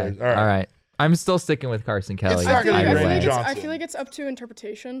D-backs Okay. players. All right. I'm still sticking with Carson Kelly. not gonna be either Randy way. Johnson. I feel like it's up to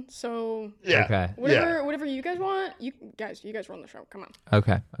interpretation. So Yeah. Okay. whatever you guys want, you guys run the show. Come on.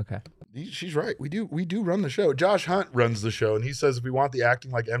 Okay. She's right. We do run the show. Josh Hunt runs the show, and he says if we want the acting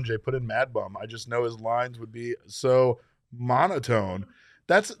like MJ, put in Mad Bum. I just know his lines would be so monotone.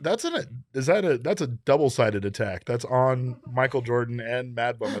 That's a double-sided attack. That's on Michael Jordan and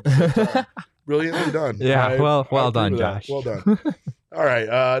Mad Bum at the same time. Brilliantly done. Yeah, I well agree done, with that. Josh. Well done. All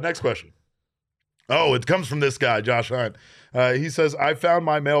right, next question. Oh, it comes from this guy, Josh Hunt. He says, I found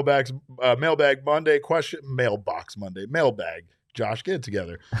my mailbag Monday question. Mailbox Monday. Mailbag. Josh, get it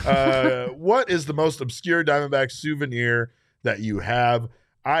together. What is the most obscure Diamondbacks souvenir that you have?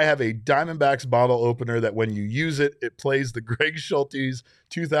 I have a Diamondbacks bottle opener that when you use it, it plays the Greg Schulte's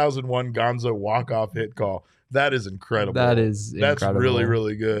 2001 Gonzo walk-off hit call. That is incredible. That's incredible. Really,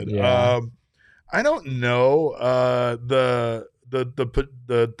 really good. Yeah. I don't know. The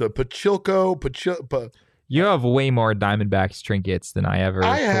Pachilco. You have way more Diamondbacks trinkets than I ever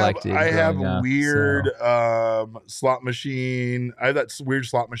collected. I have growing a up, weird so. slot machine. I have that weird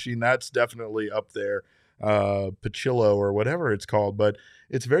slot machine. That's definitely up there. Pachillo or whatever it's called, but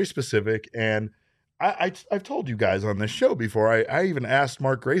it's very specific. And I've told you guys on this show before. I even asked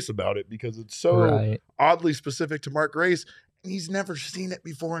Mark Grace about it because it's so oddly specific to Mark Grace. And he's never seen it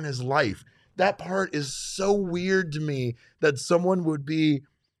before in his life. That part is so weird to me that someone would be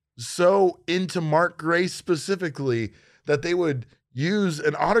so into Mark Grace specifically that they would use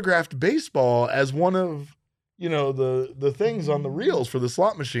an autographed baseball as one of, the things on the reels for the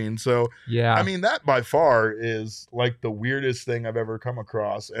slot machine. So, yeah, I mean, that by far is like the weirdest thing I've ever come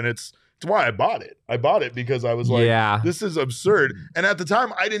across. And it's why I bought it. I bought it because I was like, this is absurd. And at the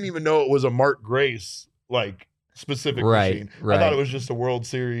time, I didn't even know it was a Mark Grace, specific machine. I thought it was just a World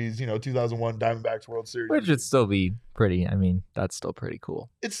Series, 2001 Diamondbacks World Series. Which would still be pretty. I mean, that's still pretty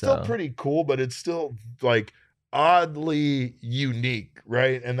cool. It's still pretty cool, but it's still oddly unique,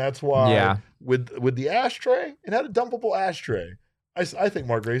 right? And that's why with the ashtray, it had a dumpable ashtray. I think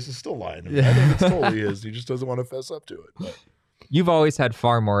Mark Grace is still lying to me. I think it totally is. He just doesn't want to fess up to it. But You've always had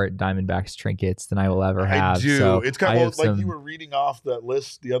far more Diamondbacks trinkets than I will ever have. I do. So it's kind of like you were reading off that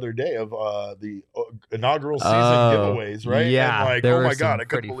list the other day of the inaugural season giveaways, right? Yeah. And like, oh my God, I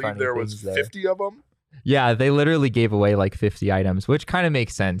couldn't believe there was 50 of them. Yeah, they literally gave away like 50 items, which kind of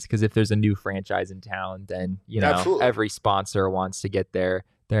makes sense because if there's a new franchise in town, then, Absolutely. every sponsor wants to get their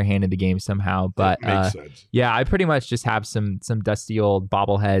hand in the game somehow. But makes sense. Yeah, I pretty much just have some dusty old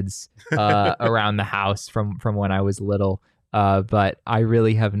bobbleheads around the house from when I was little. But I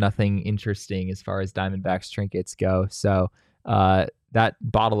really have nothing interesting as far as Diamondbacks trinkets go. So that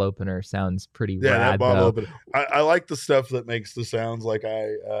bottle opener sounds pretty rad. That bottle though. opener. I like the stuff that makes the sounds. Like I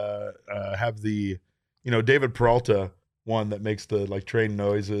have the, David Peralta one that makes the like train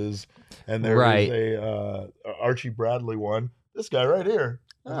noises, and there is a Archie Bradley one. This guy right here.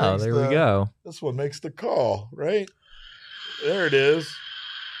 Oh, there we go. This one makes the call, right? There it is.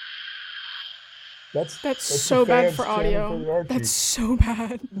 That's so bad for audio. For that's so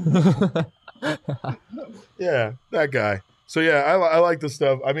bad. Yeah, that guy. So yeah, I like the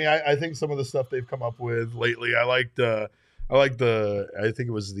stuff. I mean, I think some of the stuff they've come up with lately. I think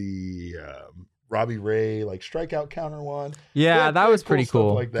it was the Robbie Ray like strikeout counter one. Yeah, that was pretty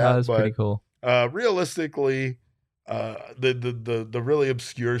cool. Like that was pretty cool. Realistically, the really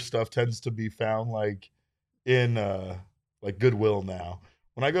obscure stuff tends to be found like in like Goodwill now.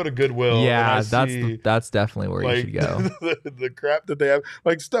 When I go to Goodwill, that's definitely where you should go. the crap that they have,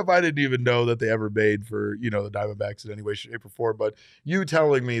 like stuff I didn't even know that they ever made for the Diamondbacks in any way, shape, or form. But you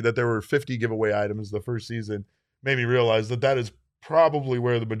telling me that there were 50 giveaway items the first season made me realize that is probably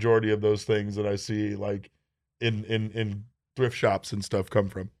where the majority of those things that I see like in thrift shops and stuff come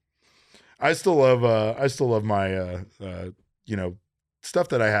from. I still love my stuff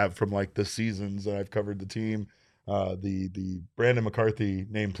that I have from like the seasons that I've covered the team. The Brandon McCarthy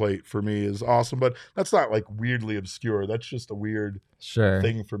nameplate for me is awesome, but that's not like weirdly obscure. That's just a weird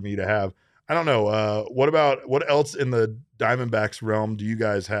thing for me to have. I don't know. What else in the Diamondbacks realm do you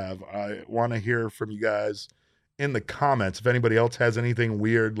guys have? I want to hear from you guys in the comments if anybody else has anything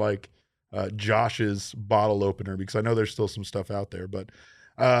weird like Josh's bottle opener, because I know there's still some stuff out there. But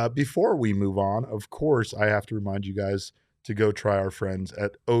before we move on, of course, I have to remind you guys to go try our friends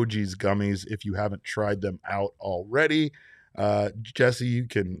at OG's Gummies if you haven't tried them out already. Jesse, you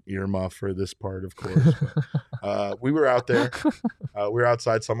can earmuff for this part, of course. But, we were out there. We were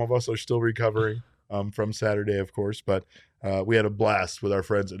outside. Some of us are still recovering from Saturday, of course. But we had a blast with our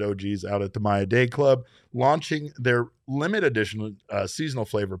friends at OG's out at the Maya Day Club, launching their limited edition seasonal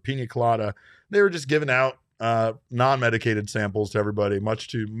flavor, Pina Colada. They were just giving out non-medicated samples to everybody, much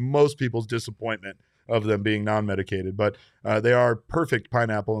to most people's disappointment of them being non-medicated. But they are perfect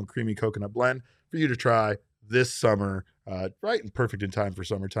pineapple and creamy coconut blend for you to try this summer, right and perfect in time for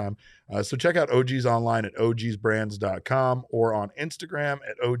summertime. So check out OG's online at ogsbrands.com or on Instagram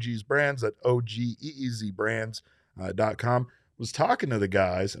at ogsbrands at OGEEZbrands.com. Was talking to the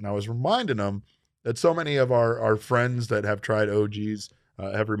guys and I was reminding them that so many of our friends that have tried OG's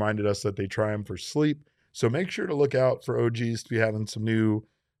have reminded us that they try them for sleep. So make sure to look out for OG's to be having some new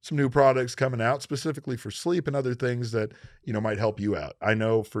products coming out specifically for sleep and other things that, might help you out. I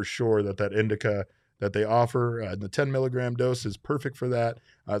know for sure that indica that they offer, the 10 milligram dose is perfect for that.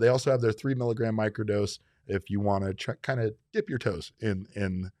 They also have their 3 milligram microdose if you want to kind of dip your toes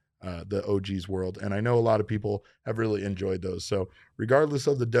in the OG's world. And I know a lot of people have really enjoyed those. So regardless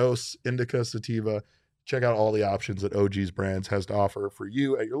of the dose, indica, sativa, check out all the options that OG's Brands has to offer for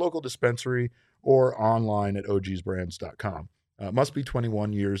you at your local dispensary or online at ogsbrands.com. Must be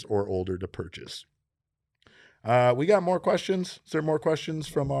 21 years or older to purchase. We got more questions. Is there more questions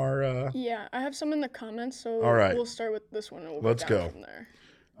from our... Yeah, I have some in the comments, so all right. We'll start with this one and we'll Let's go go from there.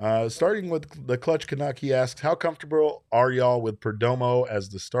 Starting with the Clutch Canuck, he asks, how comfortable are y'all with Perdomo as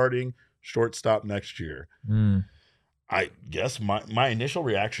the starting shortstop next year? I guess my initial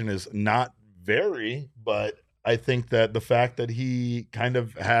reaction is not very, but I think that the fact that he kind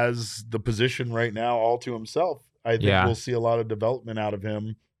of has the position right now all to himself, I think we'll see a lot of development out of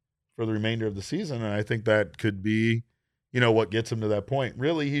him for the remainder of the season. And I think that could be, what gets him to that point.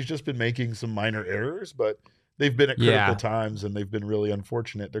 Really, he's just been making some minor errors, but they've been at critical times and they've been really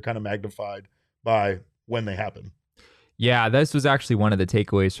unfortunate. They're kind of magnified by when they happen. Yeah, this was actually one of the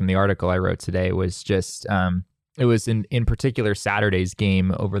takeaways from the article I wrote today was just, it was in particular Saturday's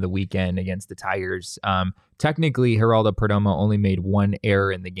game over the weekend against the Tigers. Technically, Geraldo Perdomo only made one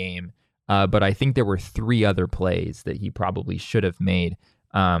error in the game, but I think there were 3 other plays that he probably should have made.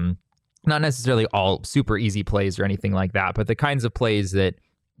 Not necessarily all super easy plays or anything like that, but the kinds of plays that,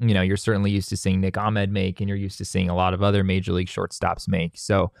 you're certainly used to seeing Nick Ahmed make and you're used to seeing a lot of other major league shortstops make.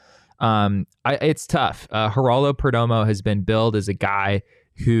 So It's tough. Geraldo Perdomo has been billed as a guy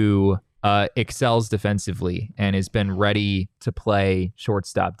who excels defensively and has been ready to play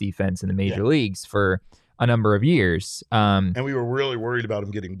shortstop defense in the major leagues for a number of years. And we were really worried about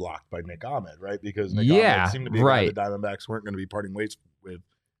him getting blocked by Nick Ahmed, right? Because Nick Ahmed seemed to be a guy the Diamondbacks weren't going to be parting ways with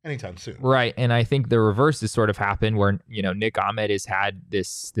anytime soon. Right. And I think the reverse has sort of happened where, Nick Ahmed has had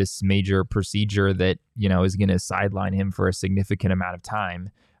this major procedure that, is going to sideline him for a significant amount of time.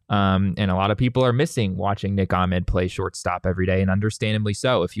 And a lot of people are missing watching Nick Ahmed play shortstop every day, and understandably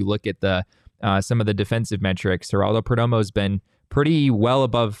so. If you look at the some of the defensive metrics, Geraldo Perdomo has been pretty well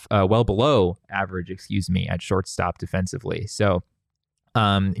below average, at shortstop defensively. So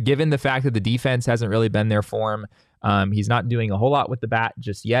given the fact that the defense hasn't really been there for him, he's not doing a whole lot with the bat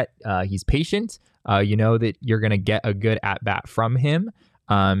just yet. He's patient. You know that you're going to get a good at-bat from him.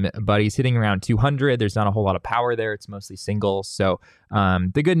 But he's hitting around 200. There's not a whole lot of power there. It's mostly singles. So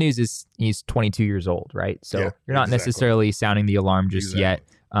the good news is he's 22 years old, right? So you're not necessarily sounding the alarm just yet.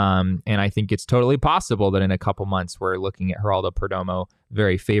 And I think it's totally possible that in a couple months we're looking at Geraldo Perdomo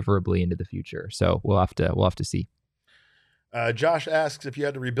very favorably into the future. So we'll have to see. Josh asks, if you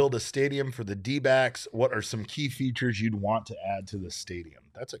had to rebuild a stadium for the D-backs, what are some key features you'd want to add to the stadium?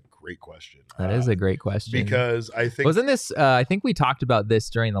 That's a great question. That is a great question. Because I think... Wasn't this... I think we talked about this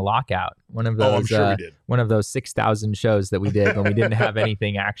during the lockout. One of those, I'm sure we did. One of those 6,000 shows that we did when we didn't have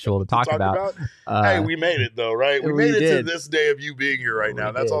anything actual to talk about. Hey, we made it though, right? We made it to this day of you being here right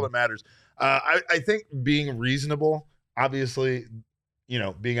now. That's all that matters. I think being reasonable, obviously,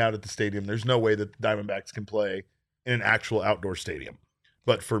 being out at the stadium, there's no way that the Diamondbacks can play in an actual outdoor stadium.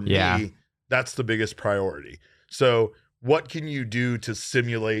 But for me, that's the biggest priority. So what can you do to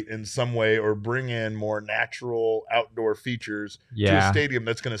simulate in some way or bring in more natural outdoor features to a stadium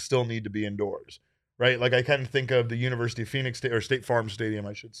that's going to still need to be indoors, right? Like I kind of think of the University of Phoenix or State Farm Stadium,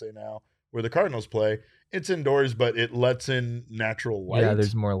 I should say now, where the Cardinals play. It's indoors, but it lets in natural light. Yeah,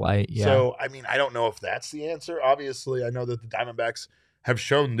 there's more light. Yeah. So, I don't know if that's the answer. Obviously, I know that the Diamondbacks have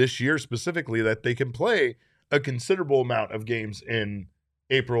shown this year specifically that they can play a considerable amount of games in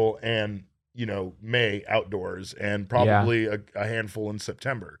April and, May outdoors, and probably a handful in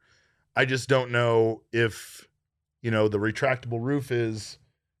September. I just don't know if, the retractable roof is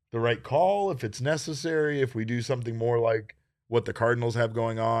the right call, if it's necessary, if we do something more like what the Cardinals have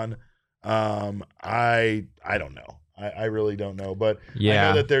going on. I don't know. I really don't know. But I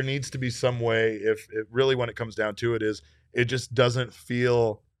know that there needs to be some way, if it really, when it comes down to it, is it just doesn't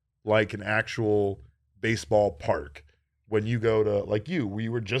feel like an actual baseball park when you go to, we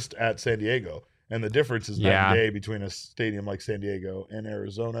were just at San Diego, and the difference is night and day between a stadium like San Diego and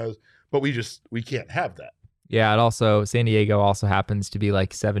Arizona, but we can't have that. Yeah, San Diego also happens to be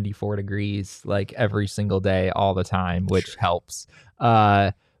 74 degrees every single day all the time, which helps.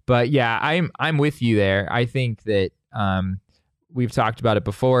 But yeah, I'm with you there. I think that we've talked about it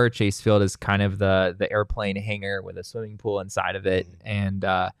before. Chase Field is kind of the airplane hangar with a swimming pool inside of it, and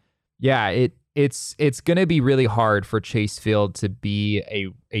it's going to be really hard for Chase Field to be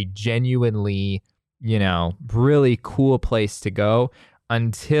a genuinely, really cool place to go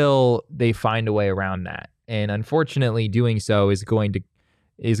until they find a way around that. And unfortunately, doing so is going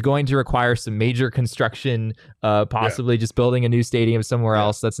to require some major construction, possibly just building a new stadium somewhere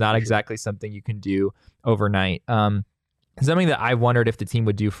else. That's not exactly something you can do overnight. Something that I've wondered if the team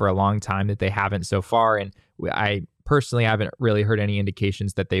would do for a long time that they haven't so far, and I personally haven't really heard any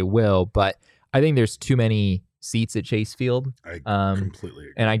indications that they will, but I think there's too many seats at Chase Field. I completely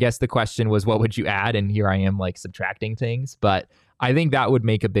agree. And I guess the question was, what would you add? And here I am subtracting things, but I think that would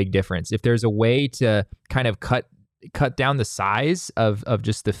make a big difference. If there's a way to kind of cut down the size of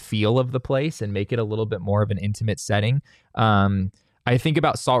just the feel of the place and make it a little bit more of an intimate setting. I think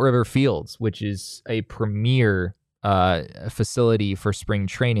about Salt River Fields, which is a premier facility for spring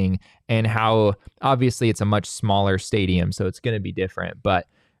training, and how obviously it's a much smaller stadium, so it's going to be different, but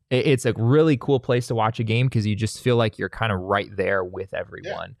it's a really cool place to watch a game because you just feel like you're kind of right there with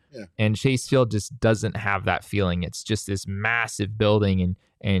everyone. Yeah. And Chase Field just doesn't have that feeling. It's just this massive building,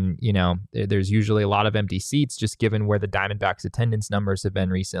 and there's usually a lot of empty seats just given where the Diamondbacks attendance numbers have been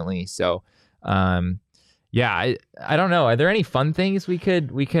recently. So I don't know. Are there any fun things we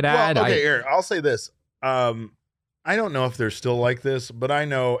could add? Okay, Aaron, I'll say this. I don't know if they're still like this, but I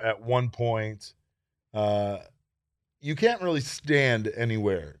know at one point you can't really stand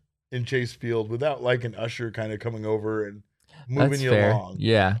anywhere in Chase Field without an usher kind of coming over and moving you along.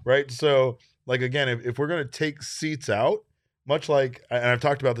 Yeah. Right. So again, if we're going to take seats out, much like, and I've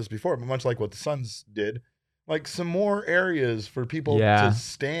talked about this before, but much like what the Suns did, some more areas for people to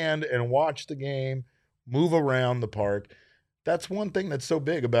stand and watch the game, move around the park. that's one thing that's so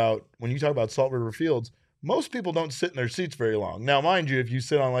big about when you talk about Salt River Fields. Most people don't sit in their seats very long. Now, mind you, if you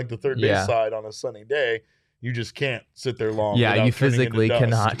sit on like the third base side on a sunny day, you just can't sit there long. Yeah, you physically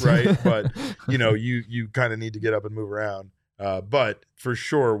cannot. Right? But, you kind of need to get up and move around. But for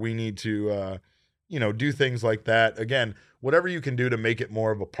sure, we need to, do things like that. Again, whatever you can do to make it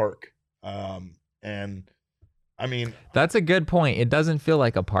more of a park. And I mean, that's a good point. It doesn't feel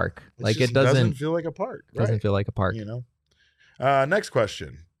like a park. It doesn't feel like a park. Right? Doesn't feel like a park. Next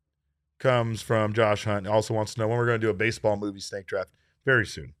question comes from Josh Hunt. Also wants to know when we're going to do a baseball movie snake draft. Very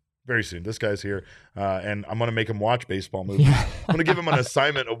soon. Very soon. This guy's here, and I'm going to make him watch baseball movies. I'm going to give him an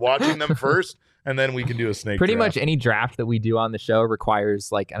assignment of watching them first, and then we can do a snake Pretty draft. much any draft that we do on the show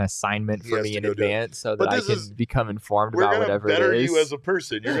requires like an assignment for me in advance so that I can become informed about whatever it is. We're going to better you as a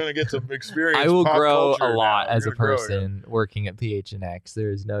person. You're going to get some experience. I will grow a lot as a person working at PHNX.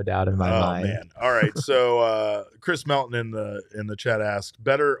 There is no doubt in my mind. Oh, man. All right. So Chris Melton in the chat asked,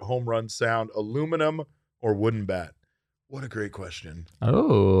 better home run sound, aluminum or wooden bat? What a great question.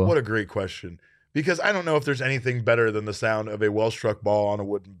 Oh. What a great question. Because I don't know if there's anything better than the sound of a well-struck ball on a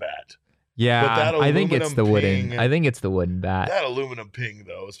wooden bat. Yeah, I think it's the wooden. I think it's the wooden bat. That aluminum ping,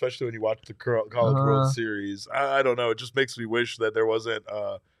 though, especially when you watch the College World Series. I don't know. It just makes me wish that there wasn't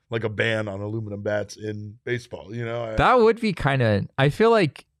like a ban on aluminum bats in baseball. That would be kind of. I feel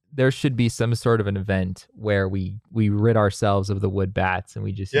like there should be some sort of an event where we rid ourselves of the wood bats and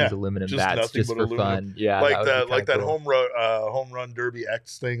we just use aluminum bats just for fun. Yeah, like that cool. home run derby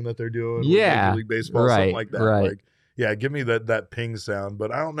X thing that they're doing. With Major League Baseball, something like that. Right. Like, yeah, give me that ping sound.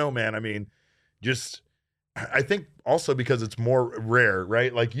 But I don't know, man. I mean, I think also because it's more rare,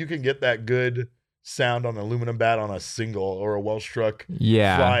 right? Like you can get that good sound on an aluminum bat on a single or a well-struck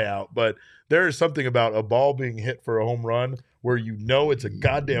fly out. But there is something about a ball being hit for a home run where it's a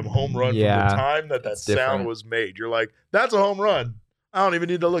goddamn home run from the time that sound was made. You're like, that's a home run. I don't even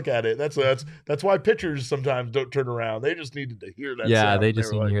need to look at it. That's why pitchers sometimes don't turn around. They just needed to hear that sound. Yeah, they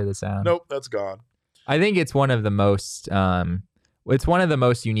just need to hear the sound. Nope, that's gone. I think it's one of the most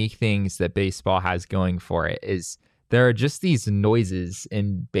unique things that baseball has going for it is there are just these noises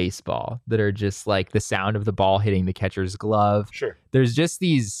in baseball that are just like the sound of the ball hitting the catcher's glove. Sure. There's just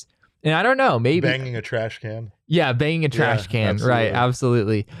these, and I don't know, maybe banging a trash can. Yeah, banging a trash can. Absolutely. Right,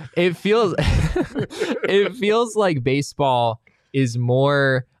 absolutely. It feels like baseball is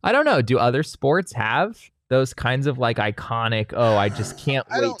more, I don't know, do other sports have those kinds of like iconic, I just can't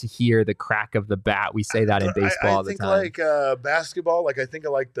wait to hear the crack of the bat. We say that in baseball all the time. I think like basketball, like I think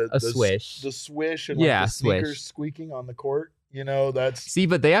of like the swish. The swish and like the sneakers squeaking on the court. That's... See,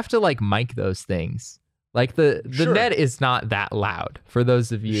 but they have to like mic those things. Like the net is not that loud for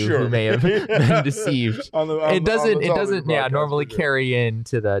those of you who may have been deceived. It doesn't normally carry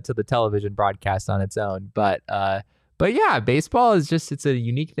into the television broadcast on its own. But yeah, baseball is it's a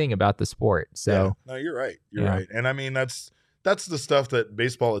unique thing about the sport. So no, you're right. You're right. And I mean that's the stuff that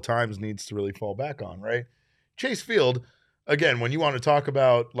baseball at times needs to really fall back on, right? Chase Field, again, when you want to talk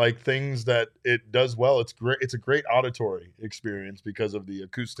about like things that it does well, it's great. It's a great auditory experience because of the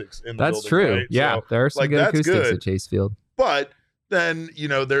acoustics in the building. That's true. Right? Yeah, so, there are some good acoustics at Chase Field. But then,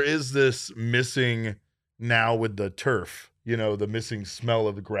 there is this missing now with the turf, the missing smell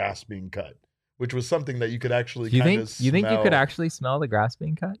of the grass being cut, which was something that you could actually You think you could actually smell the grass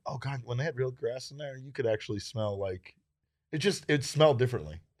being cut? Oh, God, when they had real grass in there, you could actually smell like it smelled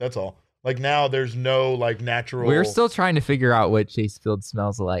differently. That's all. Like now there's no like natural. We're still trying to figure out what Chase Field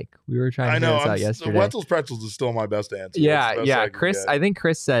smells like. We were trying to figure this out yesterday. Wetzel's Pretzels is still my best answer. Yeah. I think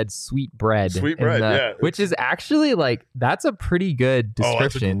Chris said sweet bread. Sweet bread, which is actually like, that's a pretty good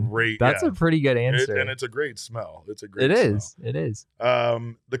description. That's a pretty good answer. And it's a great smell. It is.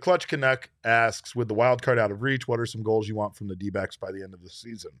 The Clutch Canuck asks, with the wild card out of reach, what are some goals you want from the D-backs by the end of the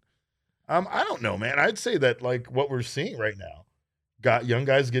season? I don't know, man. I'd say that like what we're seeing right now, got young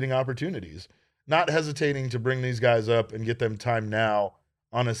guys getting opportunities, not hesitating to bring these guys up and get them time now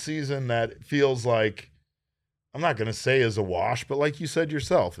on a season that feels like, I'm not going to say is a wash, but like you said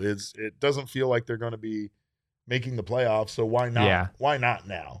yourself, it doesn't feel like they're going to be making the playoffs. So why not? Yeah. Why not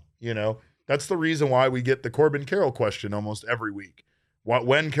now? That's the reason why we get the Corbin Carroll question almost every week.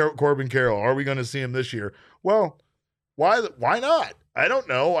 When Corbin Carroll, are we going to see him this year? Well, why not? I don't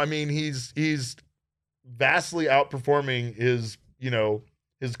know. I mean, he's vastly outperforming his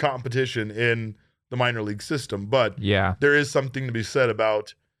competition in the minor league system. But there is something to be said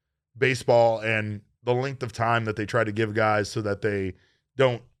about baseball and the length of time that they try to give guys so that they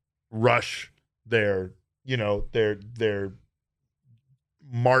don't rush their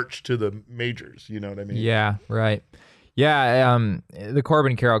march to the majors. You know what I mean? Yeah, right. Yeah, the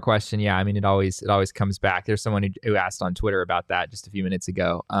Corbin Carroll question. Yeah, I mean, it always comes back. There's someone who asked on Twitter about that just a few minutes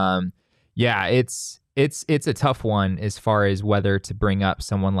ago. Yeah, it's a tough one as far as whether to bring up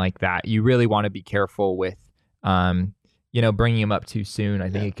someone like that. You really want to be careful with, bringing him up too soon. I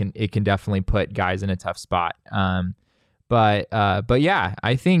think it can definitely put guys in a tough spot. But yeah,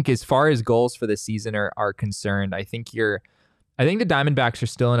 I think as far as goals for the season are concerned, I think the Diamondbacks are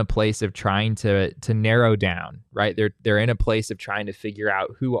still in a place of trying to narrow down, right? They're in a place of trying to figure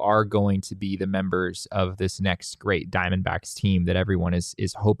out who are going to be the members of this next great Diamondbacks team that everyone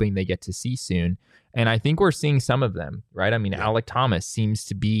is hoping they get to see soon. And I think we're seeing some of them, right? I mean, Alek Thomas seems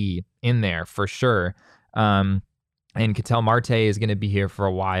to be in there for sure. And Ketel Marte is going to be here for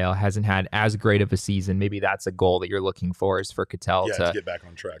a while, hasn't had as great of a season. Maybe that's a goal that you're looking for, is for Ketel to get back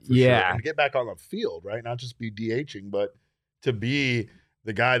on track for sure. And to get back on the field, right? Not just be DHing, but to be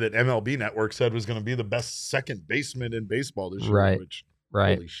the guy that MLB Network said was going to be the best second baseman in baseball this year. Right. Which,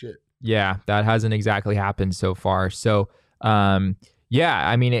 holy shit. Yeah, that hasn't exactly happened so far. So, yeah,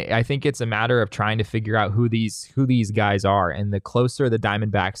 I mean, I think it's a matter of trying to figure out who these guys are. And the closer the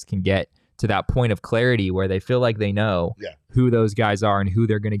Diamondbacks can get to that point of clarity where they feel like they know who those guys are and who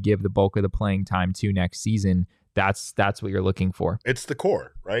they're going to give the bulk of the playing time to next season, that's what you're looking for. It's the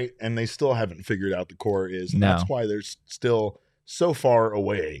core, right? And they still haven't figured out the core is. And that's why they're still so far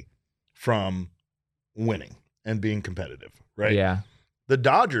away from winning and being competitive, right? Yeah. The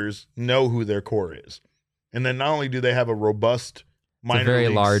Dodgers know who their core is. And then not only do they have a robust minor league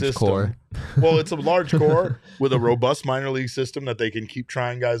large system, core. Well, it's a large core with a robust minor league system that they can keep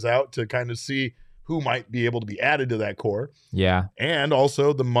trying guys out to kind of see who might be able to be added to that core. Yeah. And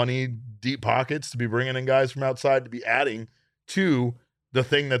also the money, deep pockets to be bringing in guys from outside to be adding to the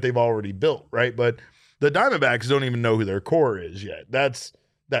thing that they've already built, right? But the Diamondbacks don't even know who their core is yet. That's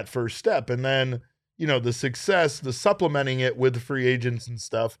that first step. And then, the success, the supplementing it with free agents and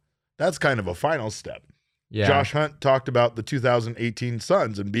stuff, that's kind of a final step. Yeah. Josh Hunt talked about the 2018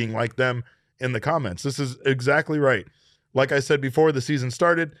 Suns and being like them in the comments. This is exactly right. Like I said before the season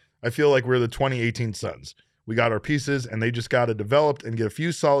started, I feel like we're the 2018 Suns. We got our pieces, and they just got to develop and get a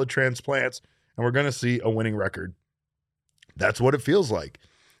few solid transplants, and we're going to see a winning record. That's what it feels like.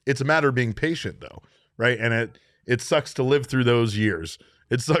 It's a matter of being patient, though, right? And it sucks to live through those years.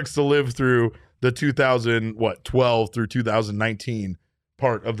 It sucks to live through the 2012 through 2019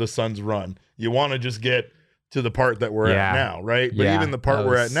 part of the Suns run. You want to just get to the part that we're at now, right? But even the part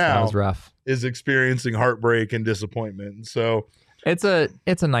we're at now is experiencing heartbreak and disappointment. So it's a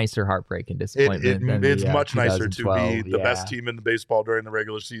nicer heartbreck and disappointment. It's much nicer to be the best team in the baseball during the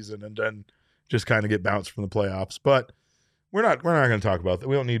regular season and then just kind of get bounced from the playoffs. But we're not going to talk about that.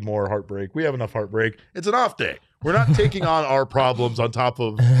 We don't need more heartbreak. We have enough heartbreak. It's an off day. We're not taking on our problems on top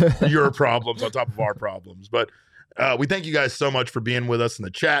of your problems on top of our problems. But we thank you guys so much for being with us in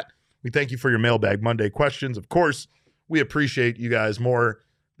the chat. We thank you for your Mailbag Monday questions. Of course, we appreciate you guys more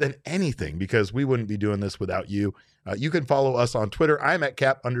than anything because we wouldn't be doing this without you. You can follow us on Twitter. I'm at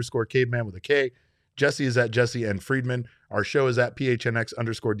Cap_Caveman with a K. Jesse is at Jesse N. Friedman. Our show is at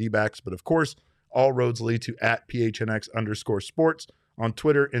PHNX_DBacks. But of course, all roads lead to at PHNX_sports on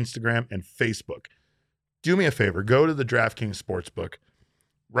Twitter, Instagram, and Facebook. Do me a favor. Go to the DraftKings Sportsbook.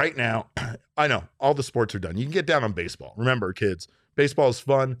 Right now, I know all the sports are done. You can get down on baseball. Remember, kids, baseball is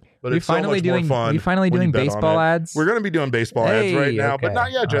fun, but it's so much more fun. Are you finally doing baseball ads? We're going to be doing baseball ads right now, but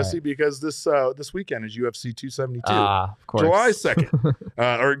not yet, Jesse, because this weekend is UFC 272, of course. July 2nd,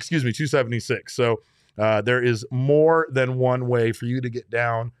 or excuse me, 276. So there is more than one way for you to get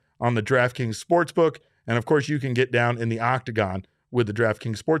down on the DraftKings Sportsbook, and of course, you can get down in the Octagon with the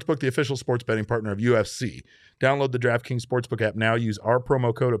DraftKings Sportsbook, the official sports betting partner of UFC. Download the DraftKings Sportsbook app now. Use our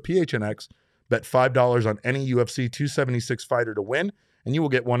promo code of PHNX. Bet $5 on any UFC 276 fighter to win, and you will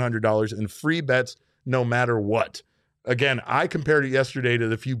get $100 in free bets no matter what. Again, I compared it yesterday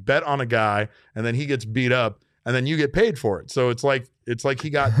to if you bet on a guy and then he gets beat up and then you get paid for it. So it's like he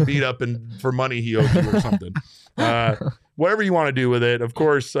got beat up and for money he owed you or something. Whatever you want to do with it. Of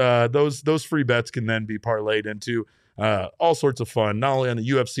course, those free bets can then be parlayed into all sorts of fun, not only on the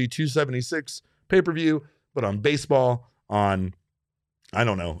UFC 276 pay-per-view, but on baseball, on, I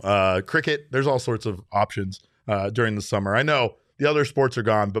don't know, cricket. There's all sorts of options during the summer. I know the other sports are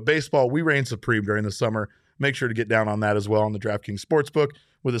gone, but baseball, we reign supreme during the summer. Make sure to get down on that as well on the DraftKings Sportsbook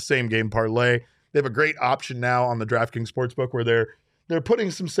with a same-game parlay. They have a great option now on the DraftKings Sportsbook where they're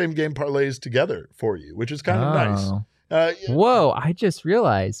putting some same-game parlays together for you, which is kind of nice. Whoa, I just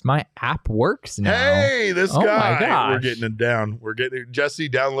realized my app works now. Hey, this guy. My gosh. We're getting it down. Jesse,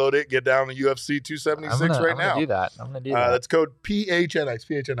 download it. Get down to UFC 276 right now. I'm going to do that. That's code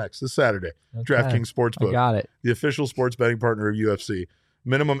PHNX this Saturday. Okay. DraftKings Sportsbook. I got it. The official sports betting partner of UFC.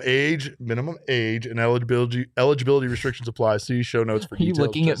 Minimum age, and eligibility restrictions apply. See show notes for details. Are you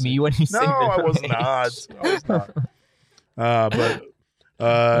looking at me when you say No, I was not.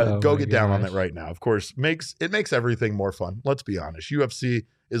 Go get down on it right now. Of course, it makes everything more fun. Let's be honest. UFC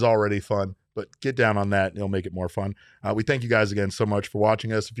is already fun, but get down on that and it'll make it more fun. We thank you guys again so much for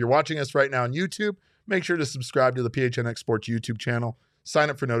watching us. If you're watching us right now on YouTube, make sure to subscribe to the PHNX Sports YouTube channel.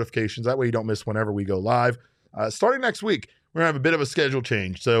 Sign up for notifications. That way you don't miss whenever we go live. Starting next week, we're going to have a bit of a schedule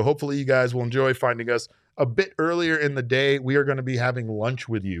change. So hopefully you guys will enjoy finding us a bit earlier in the day. We are going to be having lunch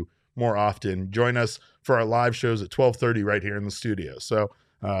with you more often. Join us for our live shows at 12:30 right here in the studio. So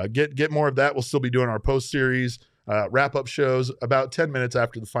get more of that. We'll still be doing our post-series wrap-up shows about 10 minutes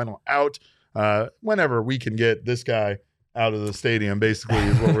after the final out. Whenever we can get this guy out of the stadium, basically,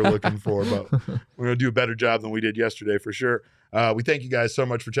 is what we're looking for. But we're going to do a better job than we did yesterday for sure. We thank you guys so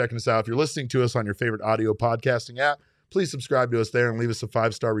much for checking us out. If you're listening to us on your favorite audio podcasting app, please subscribe to us there and leave us a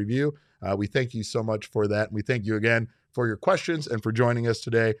 5-star review. We thank you so much for that. And we thank you again for your questions and for joining us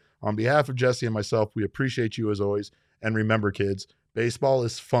today. On behalf of Jesse and myself, we appreciate you as always. And remember, kids, baseball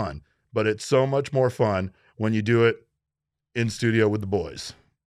is fun, but it's so much more fun when you do it in studio with the boys.